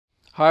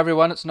Hi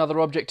everyone, it's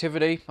another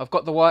Objectivity. I've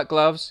got the white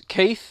gloves.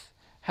 Keith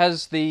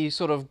has the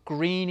sort of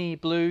greeny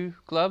blue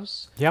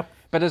gloves. Yep.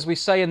 But as we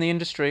say in the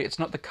industry, it's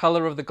not the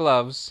colour of the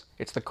gloves,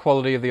 it's the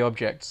quality of the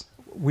objects.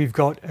 We've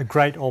got a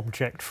great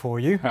object for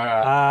you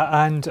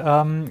Alright.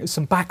 and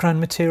some background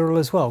material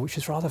as well, which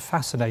is rather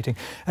fascinating.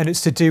 And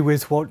it's to do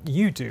with what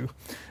you do,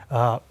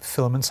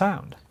 film and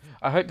sound.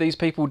 I hope these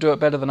people do it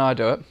better than I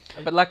do it.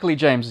 But luckily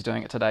James is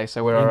doing it today,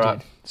 so we're Indeed.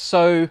 alright.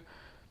 So,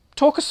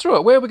 talk us through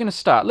it. Where are we going to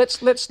start?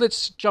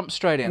 Let's jump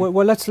straight in.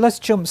 Well, let's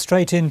jump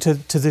straight into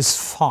this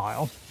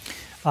file,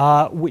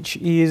 which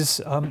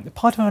is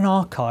part of an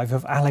archive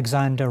of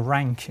Alexander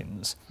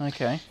Rankins.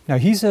 Okay. Now,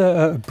 he's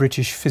a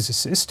British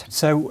physicist.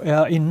 So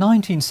in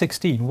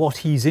 1916, what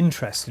he's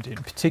interested in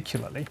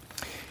particularly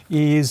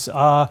is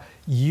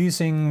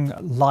using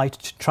light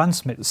to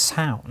transmit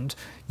sound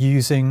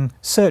using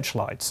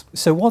searchlights.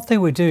 So what they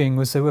were doing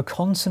was they were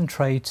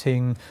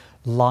concentrating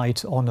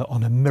light on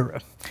a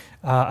mirror.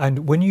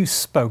 And when you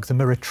spoke, the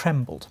mirror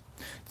trembled.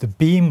 The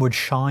beam would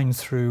shine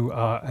through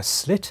a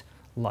slit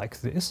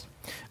like this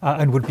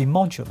and would be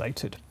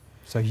modulated.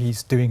 So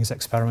he's doing his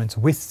experiments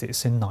with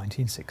this in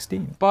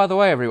 1916. By the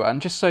way, everyone,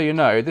 just so you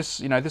know,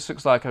 this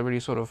looks like a really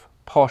sort of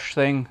posh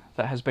thing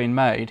that has been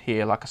made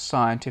here, like a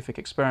scientific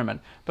experiment.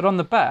 But on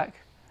the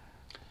back,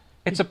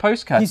 it's a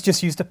postcard. He's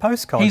just used a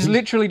postcard. He's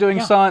literally doing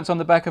science on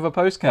the back of a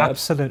postcard.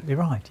 Absolutely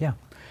right, yeah.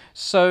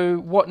 So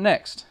what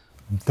next?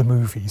 The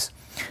movies.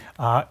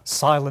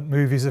 Silent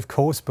movies, of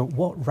course, but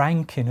what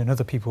Rankin and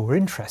other people were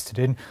interested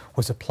in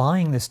was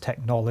applying this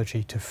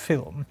technology to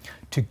film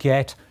to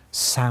get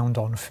sound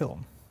on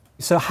film.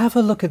 So have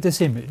a look at this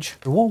image.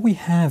 What we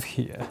have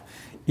here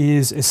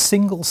is a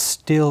single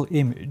still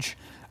image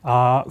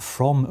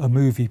from a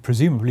movie,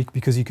 presumably,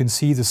 because you can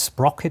see the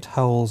sprocket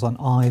holes on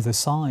either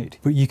side.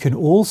 But you can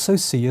also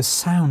see a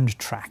sound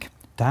track.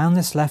 Down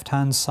this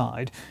left-hand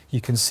side, you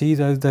can see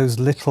those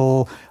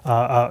little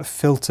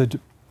filtered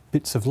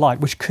bits of light,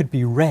 which could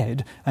be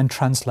read and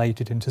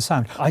translated into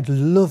sound. I'd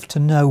love to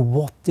know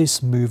what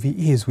this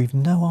movie is. We've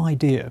no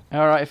idea.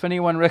 All right, if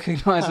anyone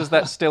recognises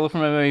that still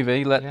from a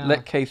movie,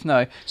 let Keith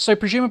know. So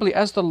presumably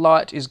as the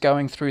light is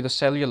going through the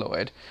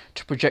celluloid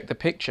to project the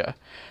picture,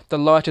 the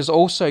light is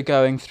also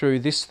going through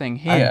this thing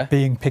here. And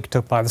being picked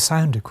up by the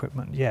sound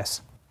equipment,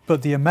 yes.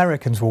 But the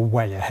Americans were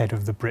way ahead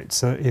of the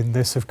Brits in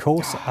this, of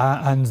course,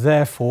 and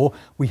therefore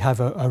we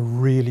have a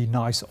really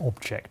nice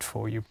object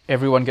for you.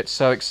 Everyone gets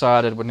so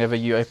excited whenever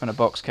you open a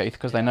box, Keith,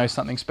 because they know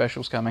something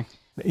special's coming.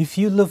 If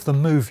you love the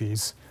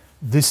movies,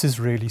 this is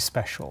really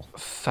special.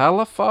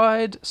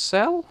 Thalofide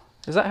Cell?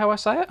 Is that how I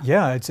say it?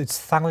 Yeah, it's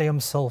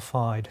thallium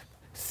sulfide.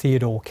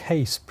 Theodore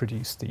Case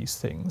produced these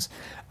things,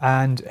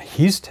 and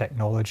his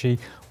technology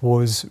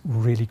was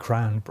really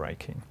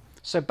groundbreaking.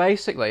 So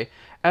basically,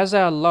 as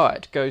our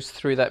light goes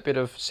through that bit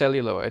of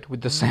celluloid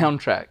with the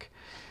soundtrack,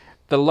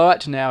 the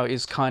light now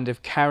is kind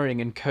of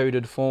carrying in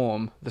coded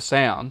form the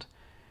sound,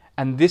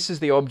 and this is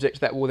the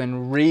object that will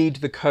then read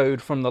the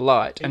code from the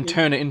light and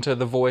turn it into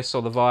the voice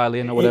or the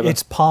violin or whatever.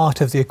 It's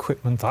part of the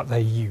equipment that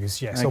they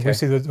use, yes. Okay.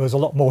 Obviously there's a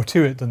lot more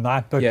to it than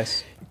that, but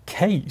yes.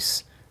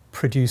 Case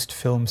produced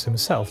films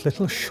himself,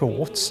 little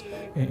shorts,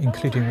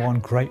 including one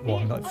great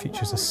one that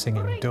features a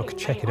singing duck.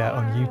 Check it out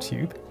on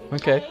YouTube.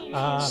 Okay.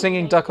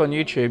 Singing duck on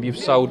YouTube, you've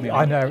sold me.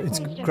 I know, it's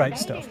great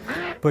stuff.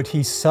 But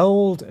he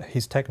sold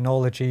his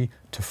technology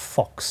to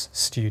Fox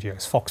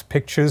Studios, Fox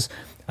Pictures,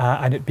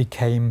 and it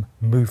became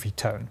movie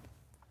tone.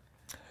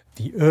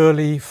 The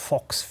early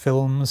Fox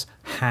films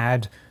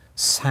had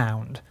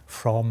sound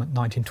from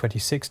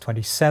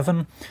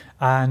 1926-27,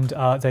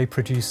 and they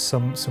produced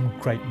some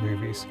great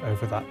movies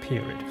over that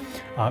period,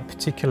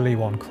 particularly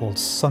one called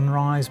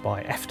Sunrise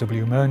by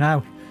F.W.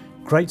 Murnau.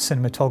 Great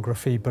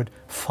cinematography, but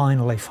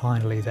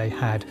finally they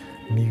had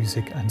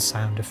music and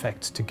sound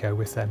effects to go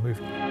with their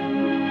movie.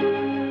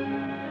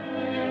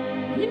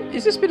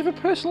 Is this a bit of a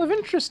personal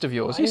interest of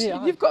yours?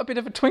 You've got a bit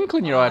of a twinkle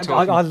in your eye.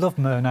 I love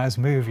Murnau's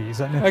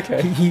movies.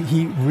 Okay.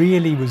 He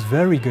really was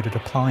very good at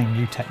applying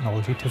new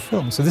technology to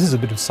film. So this is a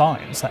bit of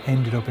science that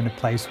ended up in a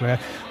place where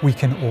we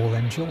can all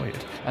enjoy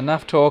it.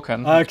 Enough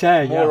talking.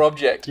 Okay. More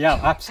object. Yeah,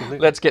 absolutely.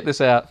 Let's get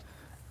this out.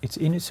 It's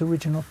in its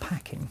original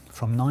packing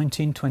from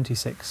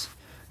 1926.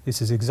 This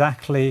is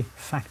exactly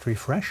factory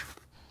fresh.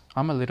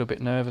 I'm a little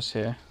bit nervous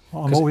here.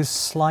 Well, I'm always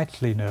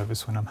slightly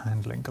nervous when I'm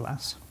handling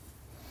glass.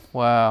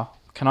 Wow.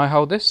 Can I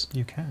hold this?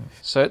 You can.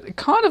 So it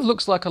kind of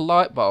looks like a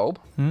light bulb.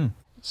 It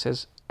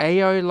says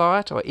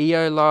Aeolite or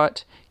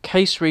Eolite,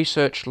 Case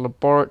Research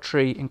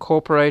Laboratory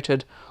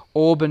Incorporated,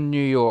 Auburn,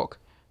 New York.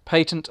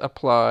 Patent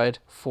applied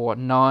for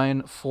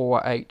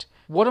 948.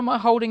 What am I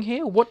holding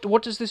here?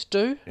 What does this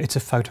do? It's a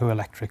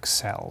photoelectric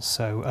cell,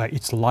 so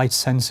it's light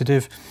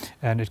sensitive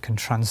and it can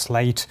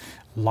translate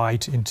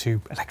light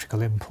into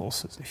electrical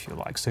impulses, if you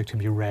like. So it can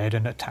be read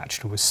and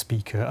attached to a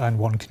speaker, and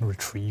one can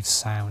retrieve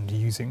sound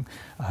using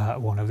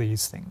one of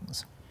these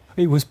things.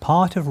 It was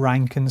part of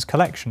Rankin's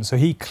collection, so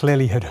he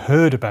clearly had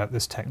heard about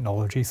this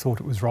technology, thought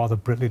it was rather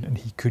brilliant and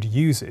he could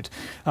use it.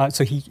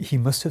 So he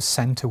must have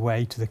sent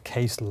away to the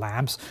Case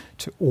labs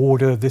to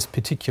order this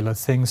particular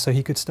thing so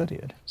he could study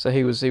it. So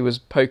he was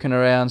poking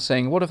around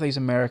saying, what have these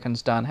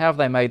Americans done? How have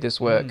they made this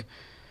work?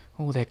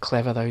 Oh, they're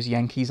clever, those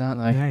Yankees,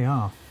 aren't they? They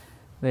are.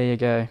 There you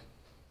go.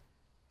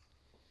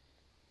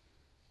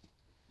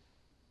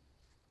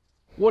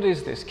 What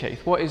is this,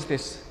 Keith? What is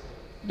this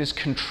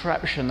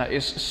contraption that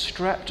is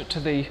strapped to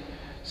the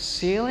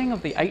ceiling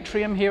of the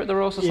atrium here at the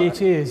Royal Society?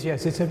 It is,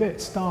 yes. It's a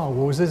bit Star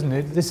Wars, isn't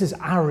it? This is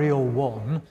Ariel 1.